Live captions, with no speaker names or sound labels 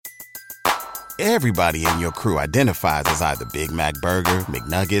Everybody in your crew identifies as either Big Mac Burger,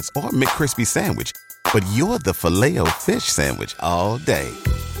 McNuggets, or McCrispy Sandwich. But you're the Filet-O-Fish Sandwich all day.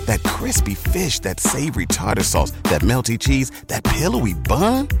 That crispy fish, that savory tartar sauce, that melty cheese, that pillowy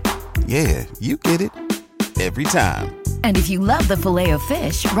bun. Yeah, you get it. Every time. And if you love the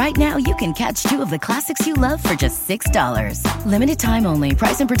Filet-O-Fish, right now you can catch two of the classics you love for just $6. Limited time only.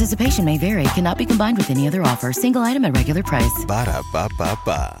 Price and participation may vary. Cannot be combined with any other offer. Single item at regular price.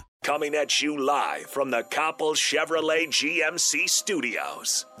 Ba-da-ba-ba-ba. Coming at you live from the Koppel Chevrolet GMC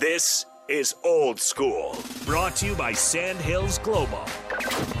studios. This is Old School. Brought to you by Sandhills Global.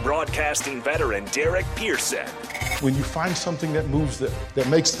 Broadcasting veteran Derek Pearson. When you find something that moves them, that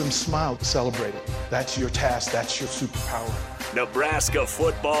makes them smile, celebrate it. That's your task. That's your superpower. Nebraska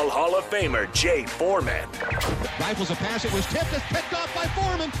Football Hall of Famer Jay Foreman. Rifles a pass. It was tipped. It's picked off by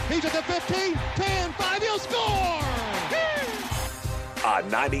Foreman. He's at the 15, 10, 5. He'll score! On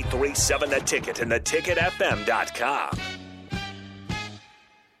 93.7 The Ticket and theticketfm.com.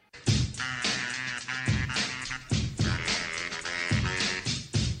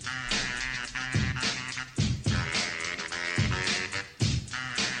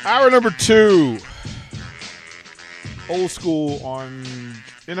 Hour number 2. Old School on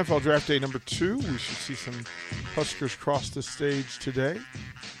NFL Draft Day number 2. We should see some Huskers cross the stage today.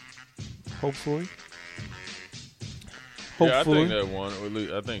 Hopefully. Yeah, I think that one.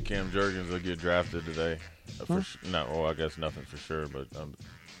 I think Cam Jurgens will get drafted today. I guess nothing for sure, but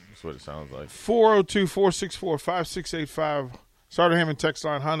that's what it sounds like. 402-464-5685. Starter Hammond text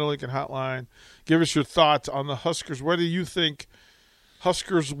line, Honda Lincoln hotline. Give us your thoughts on the Huskers. Where do you think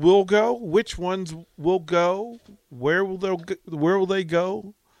Huskers will go? Which ones will go? Where will they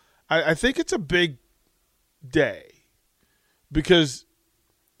go? I think it's a big day because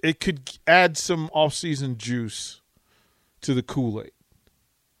it could add some offseason juice to the Kool-Aid.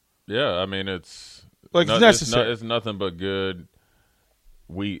 Yeah, I mean it's necessary. It's nothing but good.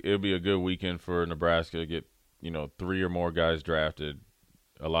 It'll be a good weekend for Nebraska to get 3 or more guys drafted,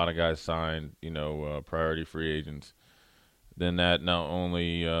 a lot of guys signed, priority free agents. Then that not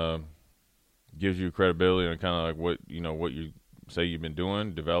only gives you credibility on kind of like what you say you've been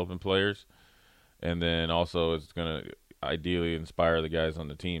doing, developing players, and then also it's going to ideally inspire the guys on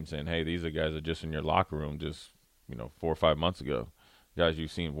the team saying, hey, these are guys that are just in your locker room just 4 or 5 months ago, guys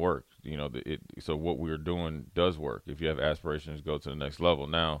you've seen work. So what we're doing does work. If you have aspirations to go to the next level,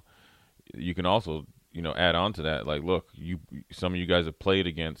 now you can also add on to that. Like, look, some of you guys have played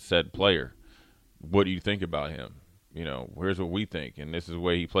against said player. What do you think about him? Here's what we think, and this is the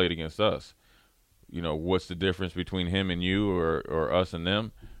way he played against us. What's the difference between him and you or us and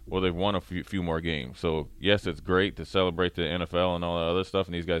them? Well, they've won a few more games. So, yes, it's great to celebrate the NFL and all that other stuff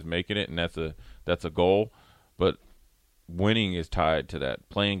and these guys making it, and that's a goal. But winning is tied to that.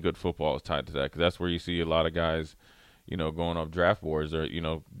 Playing good football is tied to that because that's where you see a lot of guys, going off draft boards. Or,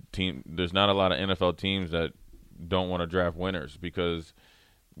 there's not a lot of NFL teams that don't want to draft winners because –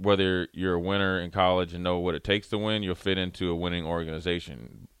 whether you're a winner in college and know what it takes to win, you'll fit into a winning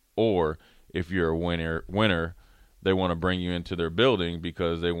organization. Or if you're a winner, they want to bring you into their building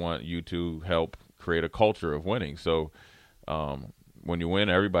because they want you to help create a culture of winning. So when you win,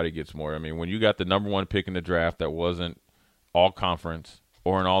 everybody gets more. I mean, when you got the number 1 pick in the draft that wasn't all conference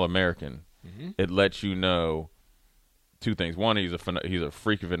or an All-American, it lets you know 2 things. One, he's a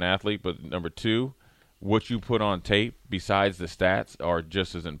freak of an athlete, but number 2, what you put on tape besides the stats are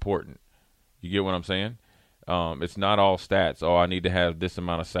just as important. You get what I'm saying? It's not all stats. Oh, I need to have this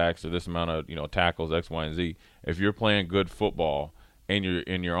amount of sacks or this amount of tackles, X, Y, and Z. If you're playing good football and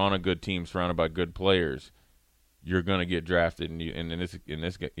you're on a good team surrounded by good players, you're gonna get drafted. And in this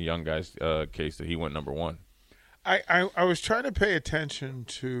young guy's case, that he went number 1. I was trying to pay attention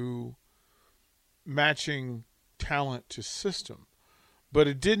to matching talent to system. But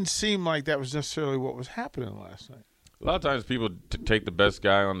it didn't seem like that was necessarily what was happening last night. A lot of times people take the best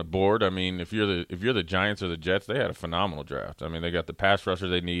guy on the board. I mean, if you're the Giants or the Jets, they had a phenomenal draft. I mean, they got the pass rusher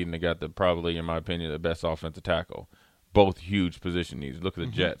they need, and they got probably, in my opinion, the best offensive tackle. Both huge position needs. Look at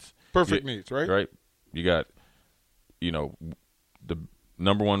the Jets. Perfect needs, right? Right. You got, the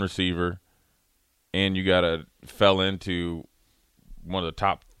number 1 receiver, and you got fell into one of the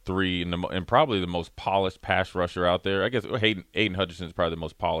top 3 and probably the most polished pass rusher out there. I guess Aiden Hutchinson is probably the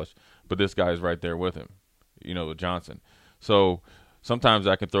most polished, but this guy is right there with him, with Johnson. So sometimes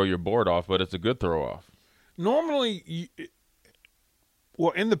I can throw your board off, but it's a good throw off. Normally,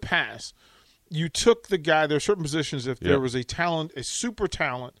 in the past, you took the guy. There are certain positions if there was a super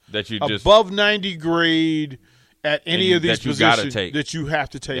talent that you above 90 grade at any of these that you positions gotta take. that you have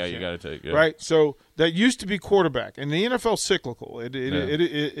to take. Yeah, you got to take. Yeah. Right? So that used to be quarterback, and the NFL's cyclical. It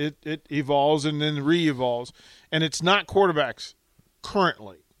evolves and then re-evolves, and it's not quarterbacks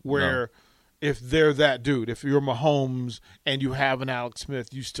currently where if they're that dude, if you're Mahomes and you have an Alex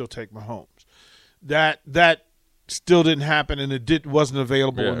Smith, you still take Mahomes. That still didn't happen, and it wasn't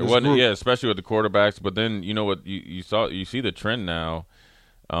available in this group. Yeah, especially with the quarterbacks. But then you know what you see the trend now,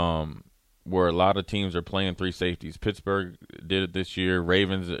 where a lot of teams are playing three safeties. Pittsburgh did it this year.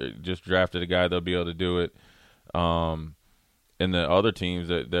 Ravens just drafted a guy they'll be able to do it, and the other teams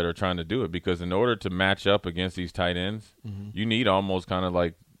that are trying to do it, because in order to match up against these tight ends, you need almost kind of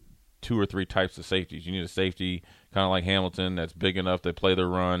like 2 or 3 types of safeties. You need a safety kind of like Hamilton that's big enough to play the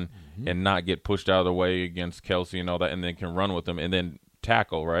run and not get pushed out of the way against Kelsey and all that, and then can run with them and then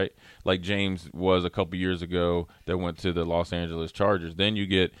tackle, right? Like James was a couple years ago that went to the Los Angeles Chargers. Then you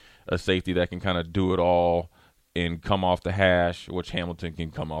get a safety that can kind of do it all and come off the hash, which Hamilton can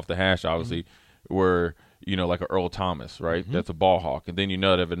come off the hash, obviously, where – like a Earl Thomas, right? That's a ball hawk. And then you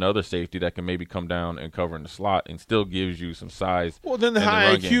have another safety that can maybe come down and cover in the slot and still gives you some size. Well, then the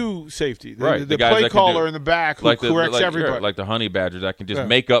high IQ safety, right? The play caller in the back who corrects everybody. Like the honey badgers that can just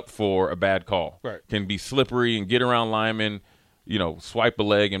make up for a bad call. Right. Can be slippery and get around linemen, swipe a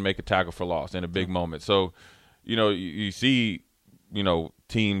leg and make a tackle for loss in a big moment. So, you see,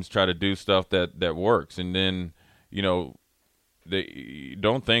 teams try to do stuff that works. And then, they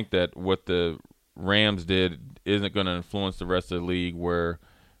don't think that what the Rams did isn't going to influence the rest of the league, where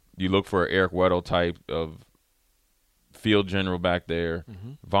you look for an Eric Weddle type of field general back there,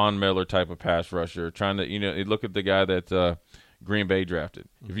 Von Miller type of pass rusher, trying to, look at the guy that Green Bay drafted.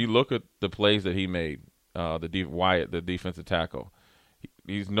 If you look at the plays that he made, Wyatt, the defensive tackle,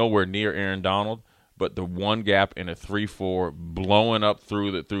 he's nowhere near Aaron Donald, but the one gap in a 3-4 blowing up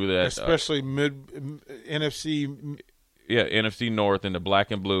through that, especially mid NFC. Yeah, NFC North in the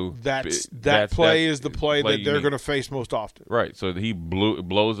black and blue. That play is the play that they're going to face most often. Right. So he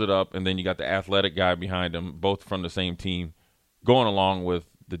blows it up, and then you got the athletic guy behind him, both from the same team, going along with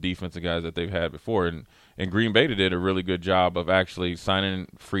the defensive guys that they've had before. And Green Bay did a really good job of actually signing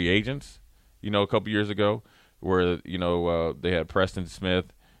free agents, a couple years ago, where, they had Preston Smith,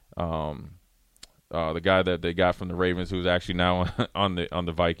 the guy that they got from the Ravens, who's actually now on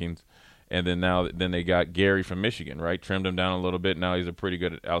the Vikings. And then they got Gary from Michigan, right? Trimmed him down a little bit. Now he's a pretty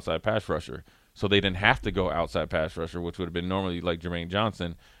good outside pass rusher. So they didn't have to go outside pass rusher, which would have been normally like Jermaine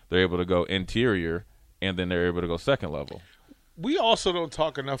Johnson. They're able to go interior, and then they're able to go second level. We also don't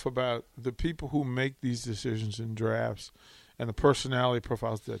talk enough about the people who make these decisions in drafts and the personality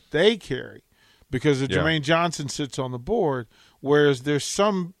profiles that they carry, because Jermaine Johnson sits on the board, whereas there's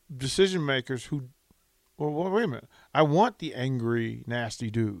some decision makers who, well, wait a minute, I want the angry, nasty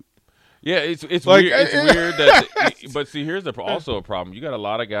dude. Yeah, it's like, weird. It's weird that, but see, here's also a problem. You got a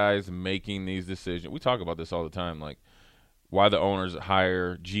lot of guys making these decisions. We talk about this all the time, like why the owners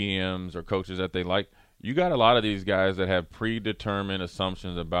hire GMs or coaches that they like. You got a lot of these guys that have predetermined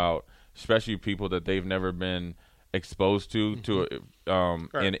assumptions about, especially people that they've never been exposed to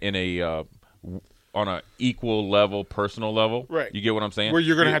in a on an equal level, personal level. Right. You get what I'm saying? Where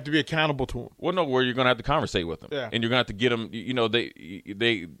you're going to have to be accountable to them. Well, no, where you're going to have to conversate with them, and you're going to have to get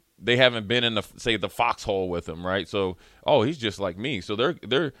them. They haven't been in the foxhole with him, right? So, he's just like me. So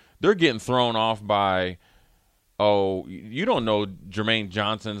they're getting thrown off by, you don't know Jermaine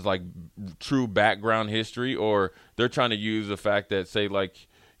Johnson's like true background history, or they're trying to use the fact that, say, like,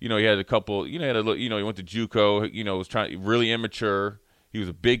 he had a couple, he went to JUCO, was really immature. He was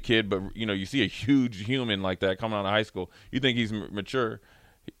a big kid, but you see a huge human like that coming out of high school. You think he's mature?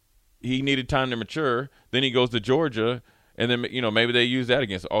 He needed time to mature. Then he goes to Georgia. And then, maybe they use that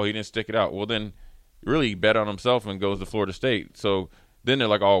against, he didn't stick it out. Well, then really he bet on himself and goes to Florida State. So then they're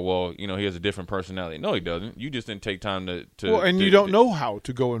like, he has a different personality. No, he doesn't. You just didn't take time to well, and you don't know how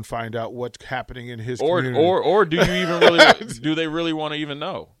to go and find out what's happening in his community. Or do you even really – do they really want to even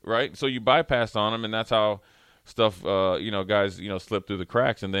know, right? So you bypass on him, and that's how stuff, guys, slip through the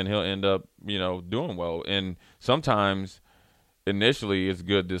cracks, and then he'll end up, doing well. And sometimes initially it's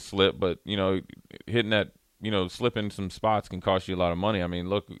good to slip, but, hitting that – slipping some spots can cost you a lot of money. I mean,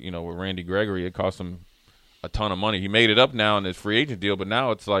 look, with Randy Gregory, it cost him a ton of money. He made it up now in his free agent deal, but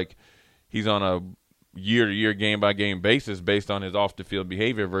now it's like he's on a year-to-year, game-by-game basis based on his off-the-field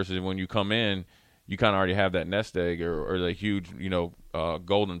behavior versus when you come in, you kind of already have that nest egg or the huge,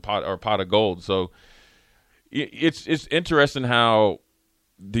 golden pot or pot of gold. So it's interesting how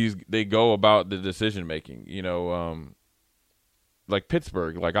they go about the decision-making, like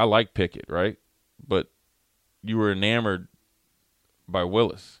Pittsburgh. Like, I like Pickett, right? But you were enamored by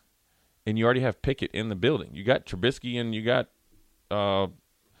Willis, and you already have Pickett in the building. You got Trubisky and you got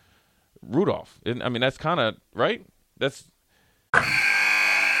Rudolph. And, I mean, that's kind of right. That's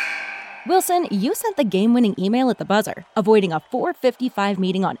Wilson, you sent the game-winning email at the buzzer, avoiding a 4:55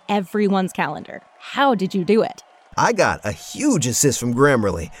 meeting on everyone's calendar. How did you do it? I got a huge assist from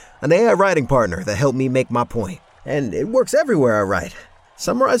Grammarly, an AI writing partner that helped me make my point. And it works everywhere I write.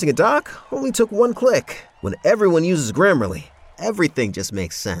 Summarizing a doc only took one click. When everyone uses Grammarly, everything just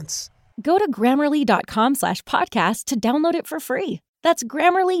makes sense. Go to Grammarly.com/podcast to download it for free. That's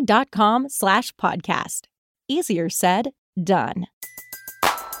Grammarly.com/podcast. Easier said, done.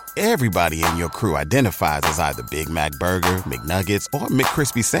 Everybody in your crew identifies as either Big Mac Burger, McNuggets, or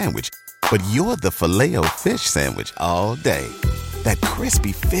McCrispy Sandwich. But you're the Filet-O-Fish Sandwich all day. That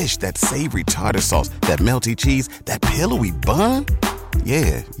crispy fish, that savory tartar sauce, that melty cheese, that pillowy bun.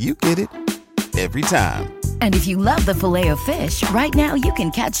 Yeah, you get it. Every time. And if you love the Filet-O-Fish, right now you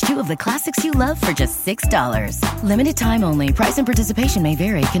can catch 2 of the classics you love for just $6. Limited time only. Price and participation may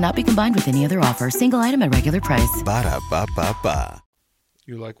vary. Cannot be combined with any other offer. Single item at regular price. Ba-da-ba-ba-ba.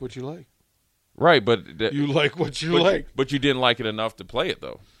 You like what you like. right, but You like what you like. But you didn't like it enough to play it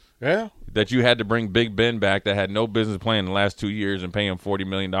though. Yeah. That you had to bring Big Ben back that had no business playing the last 2 years and pay him $40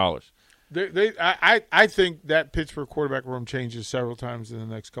 million. I think that Pittsburgh quarterback room changes several times in the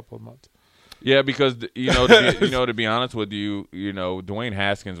next couple of months. Yeah, because to be honest with you, Dwayne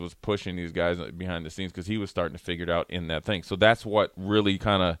Haskins was pushing these guys behind the scenes because he was starting to figure it out in that thing. So that's what really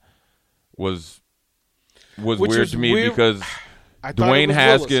kind of was weird to me because Dwayne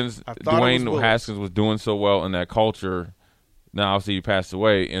Haskins was doing so well in that culture. Now obviously he passed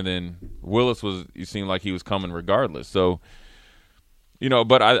away, and then Willis you seemed like he was coming regardless. So.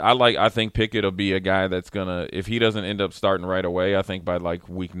 But I think Pickett will be a guy that's gonna, if he doesn't end up starting right away, I think by like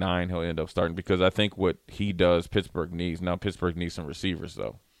week 9 he'll end up starting because I think what he does Pittsburgh needs. Now Pittsburgh needs some receivers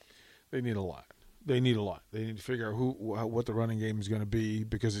though. They need a lot. They need to figure out what the running game is going to be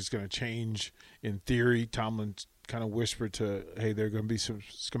because it's going to change in theory. Tomlin kind of whispered hey, there are going to be some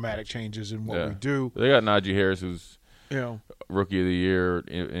schematic changes in what we do. They got Najee Harris, who's rookie of the year,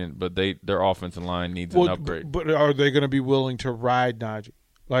 but their offensive line needs an upgrade. But are they going to be willing to ride Najee?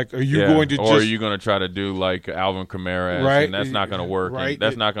 Like, are you going to or are you going to try to do like Alvin Kamara? Right, and that's not going to work. Right,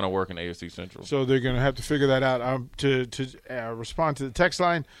 that's not going to work in AFC Central. So they're going to have to figure that out. To respond to the text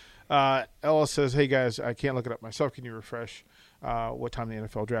line, Ella says, "Hey guys, I can't look it up myself. Can you refresh what time the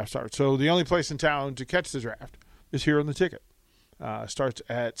NFL draft starts?" So the only place in town to catch the draft is here on the ticket. Starts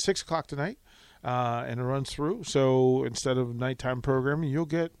at 6:00 tonight. And it runs through. So instead of nighttime programming, you'll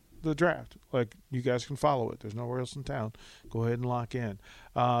get the draft. Like, you guys can follow it. There's nowhere else in town. Go ahead and lock in.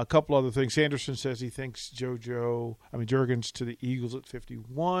 A couple other things. Sanderson says he thinks Juergens to the Eagles at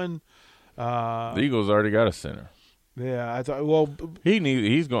 51. The Eagles already got a center. Yeah, I thought. Well,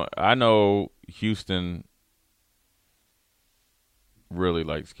 he's going. I know Houston really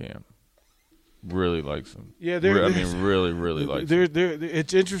likes Cam. Really likes him. Yeah, really, really likes him.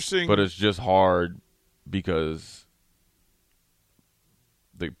 It's interesting. But it's just hard because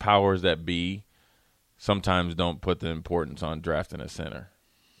the powers that be sometimes don't put the importance on drafting a center.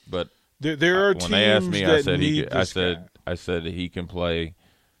 But there are when teams they asked me, that I said need I said that he can play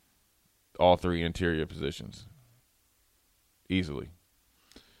all 3 interior positions easily.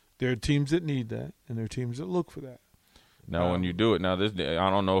 There are teams that need that, and there are teams that look for that. Now, when you do it, I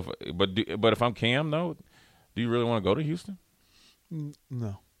don't know but if I'm Cam though, do you really want to go to Houston?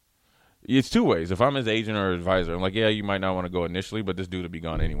 No. It's 2 ways. If I'm his agent or advisor, I'm like, yeah, you might not want to go initially, but this dude will be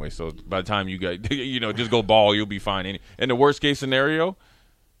gone anyway. So by the time you get, just go ball, you'll be fine. In the worst case scenario,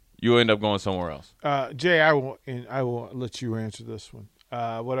 you'll end up going somewhere else. Jay, I will let you answer this one.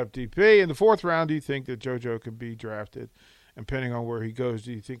 What up, DP? In the 4th round, do you think that JoJo could be drafted? And depending on where he goes,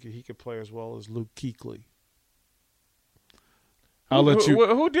 do you think that he could play as well as Luke Kuechly?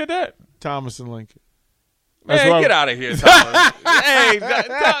 Who did that? Thomas and Lincoln. Man, get out of here, Thomas. Hey,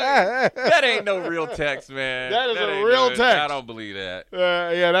 that ain't no real text, man. That is a real text. I don't believe that.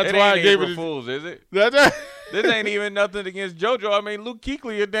 That's why I gave it to fools, is it? This ain't even nothing against JoJo. I mean, Luke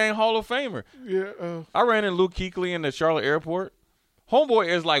Kuechly, a dang Hall of Famer. Yeah. I ran in Luke Kuechly in the Charlotte airport. Homeboy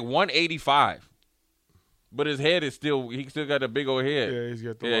is like 185. But his head is he still got a big old head. Yeah, he's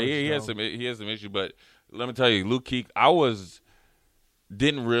got the he has some issue. But let me tell you, Luke Kuechly,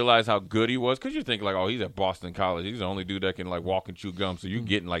 didn't realize how good he was because you think like, oh, he's at Boston College. He's the only dude that can like walk and chew gum. So you're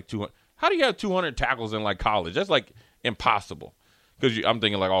getting like 200. How do you have 200 tackles in like college? That's like impossible. Because I'm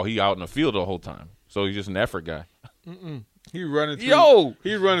thinking like, oh, he out in the field the whole time. So he's just an effort guy. He's running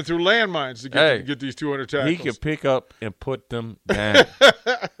through landmines to get these 200 tackles. He can pick up and put them down.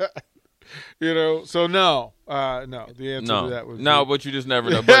 So no, No. The answer to that was no. But you just never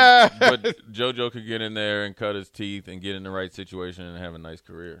know. But JoJo could get in there and cut his teeth and get in the right situation and have a nice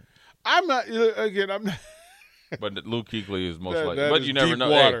career. I'm not. I'm not. But Luke Kuechly is most likely. That But is you never deep know.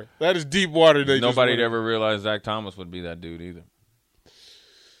 Water. Hey, that is deep water. Nobody'd ever realized Zach Thomas would be that dude either.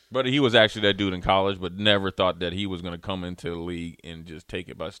 But he was actually that dude in college, but never thought that he was going to come into the league and just take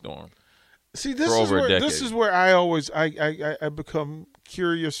it by storm. See, this is where I always I become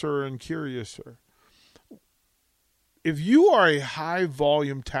curiouser and curiouser. If you are a high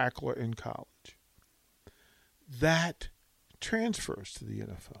volume tackler in college, that transfers to the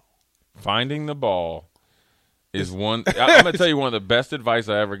NFL. Finding the ball is one. I'm going to tell you one of the best advice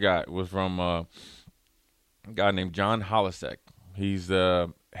I ever got was from a guy named John Holisek. He's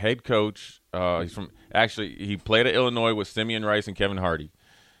the head coach. He played at Illinois with Simeon Rice and Kevin Hardy.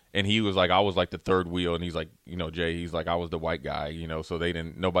 And he was like, I was like the third wheel. And he's like, Jay, he's like, I was the white guy, so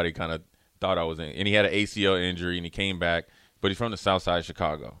nobody kind of thought I was in. And he had an ACL injury and he came back, but he's from the south side of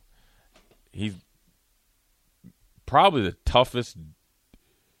Chicago. He's probably the toughest.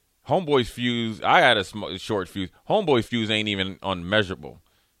 Homeboy's fuse, I had a short fuse. Homeboy's fuse ain't even unmeasurable.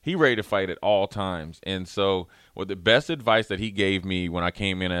 He ready to fight at all times. And so the best advice that he gave me when I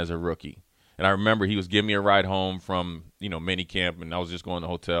came in as a rookie, and I remember he was giving me a ride home from, mini camp, and I was just going to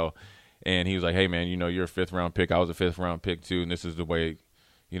the hotel, and he was like, hey, man, you're a fifth-round pick. I was a fifth-round pick, too, and this is the way,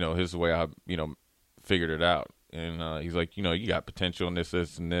 I, figured it out. And he's like, you got potential in this,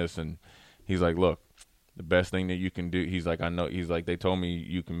 and this. And he's like, look, the best thing that you can do, he's like, I know, he's like, they told me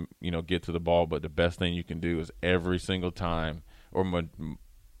you can, get to the ball, but the best thing you can do is every single time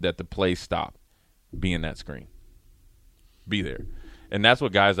that the play stop, be in that screen. Be there. And that's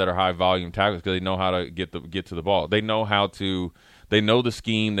what guys that are high volume tackles, because they know how to get to the ball. They know they know the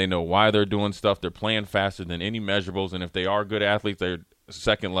scheme. They know why they're doing stuff. They're playing faster than any measurables. And if they are good athletes, they're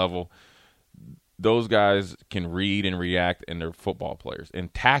second level. Those guys can read and react, and they're football players.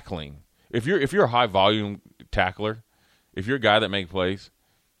 And tackling, if you're a high volume tackler, if you're a guy that makes plays,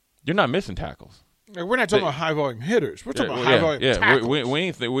 you're not missing tackles. We're not talking about high volume hitters. We're talking about high volume tacklers. We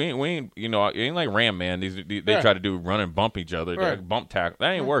ain't it ain't like Ram Man. They try to do run and bump each other, bump tackle.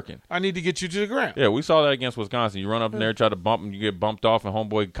 That ain't working. I need to get you to the ground. Yeah, we saw that against Wisconsin. You run up in there, try to bump, and you get bumped off, and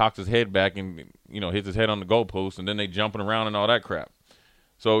homeboy cocks his head back and hits his head on the goalpost, and then they jumping around and all that crap.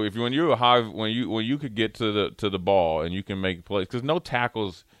 So when you could get to the ball and you can make plays, because no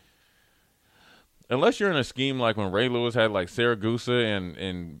tackles. Unless you're in a scheme like when Ray Lewis had like Saragusa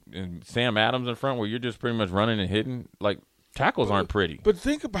and Sam Adams in front, where you're just pretty much running and hitting, like tackles aren't pretty. But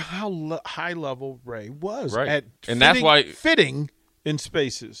think about how high level Ray was at that's why fitting in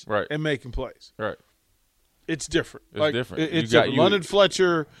spaces and making plays. Right. It's different. It's different. It's London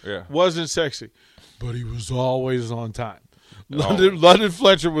Fletcher wasn't sexy, but he was always on time. London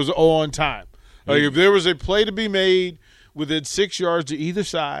Fletcher was on time. Like if there was a play to be made within 6 yards to either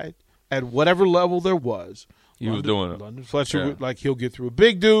side, at whatever level there was, he was doing it. London Fletcher, he'll get through a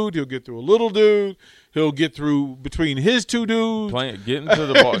big dude, he'll get through a little dude, he'll get through between his two dudes. Getting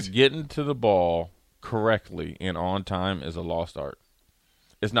to the ball correctly and on time is a lost art.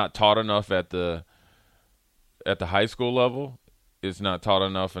 It's not taught enough at the high school level. It's not taught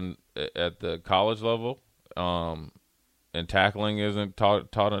enough at the college level. And tackling isn't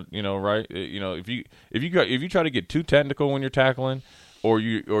taught. Right? If you try to get too technical when you're tackling, or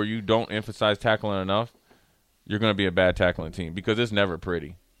you don't emphasize tackling enough, you're going to be a bad tackling team, because it's never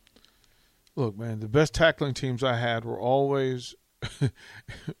pretty. Look, man, the best tackling teams I had were always,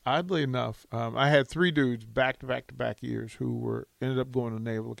 oddly enough, I had three dudes back-to-back years who ended up going to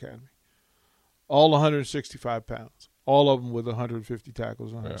Naval Academy, all 165 pounds, all of them with 150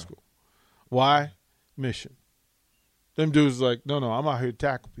 tackles in high school. Why? Mission. Them dudes like, no, I'm out here to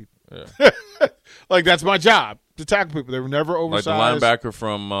tackle people. Yeah. Like, that's my job, to tackle people. They were never oversized. Like the linebacker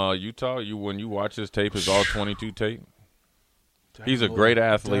from Utah, when you watch his tape, his all-22 tape, he's a great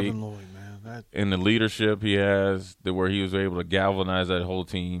athlete. Devin Lloyd, man. And the leadership he has, where he was able to galvanize that whole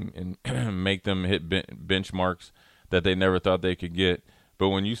team and make them hit benchmarks that they never thought they could get. But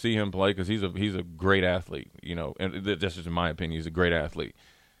when you see him play, because he's a great athlete, and that's just in my opinion, he's a great athlete.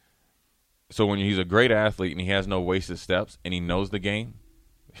 So when he's a great athlete and he has no wasted steps and he knows the game,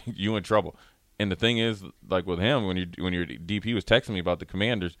 you in trouble. And the thing is, like with him, when you're deep, he was texting me about the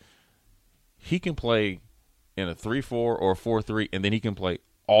Commanders. He can play in a 3-4 or a 4-3, and then he can play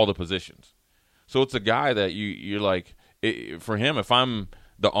all the positions. So it's a guy that you're like, for him, if I'm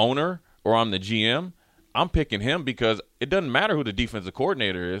the owner or I'm the GM, I'm picking him because it doesn't matter who the defensive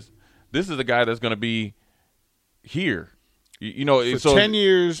coordinator is. This is the guy that's going to be here. For 10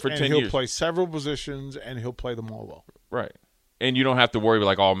 years, he'll play several positions, and he'll play them all well. Right. And you don't have to worry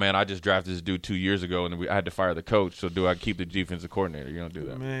like, oh man, I just drafted this dude 2 years ago and I had to fire the coach. So do I keep the defensive coordinator? You don't do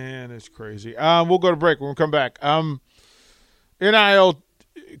that. Man, it's crazy. We'll go to break. When we come back, NIL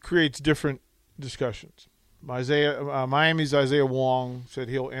creates different discussions. Miami's Isaiah Wong said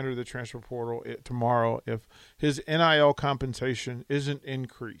he'll enter the transfer portal tomorrow if his NIL compensation isn't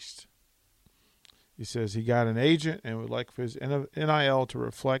increased. He says he got an agent and would like for his NIL to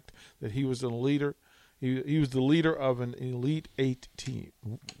reflect that he was a leader. He was the leader of an Elite Eight team.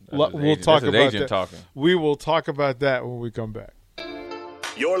 We'll talk about that. Talking. We will talk about that when we come back.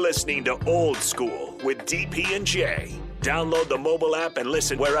 You're listening to Old School with DP and J. Download the mobile app and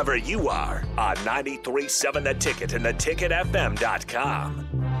listen wherever you are on 93.7 The Ticket and theticketfm.com.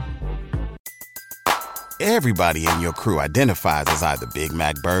 Everybody in your crew identifies as either Big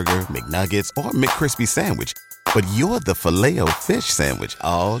Mac Burger, McNuggets, or McCrispy Sandwich. But you're the Filet-O-Fish Sandwich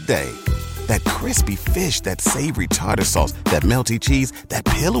all day. That crispy fish, that savory tartar sauce, that melty cheese, that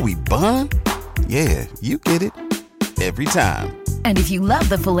pillowy bun. Yeah, you get it. Every time. And if you love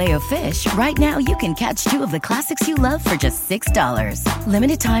the Filet-O-Fish, right now you can catch 2 of the classics you love for just $6.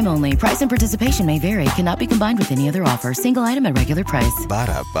 Limited time only. Price and participation may vary. Cannot be combined with any other offer. Single item at regular price.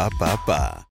 Ba-da-ba-ba-ba.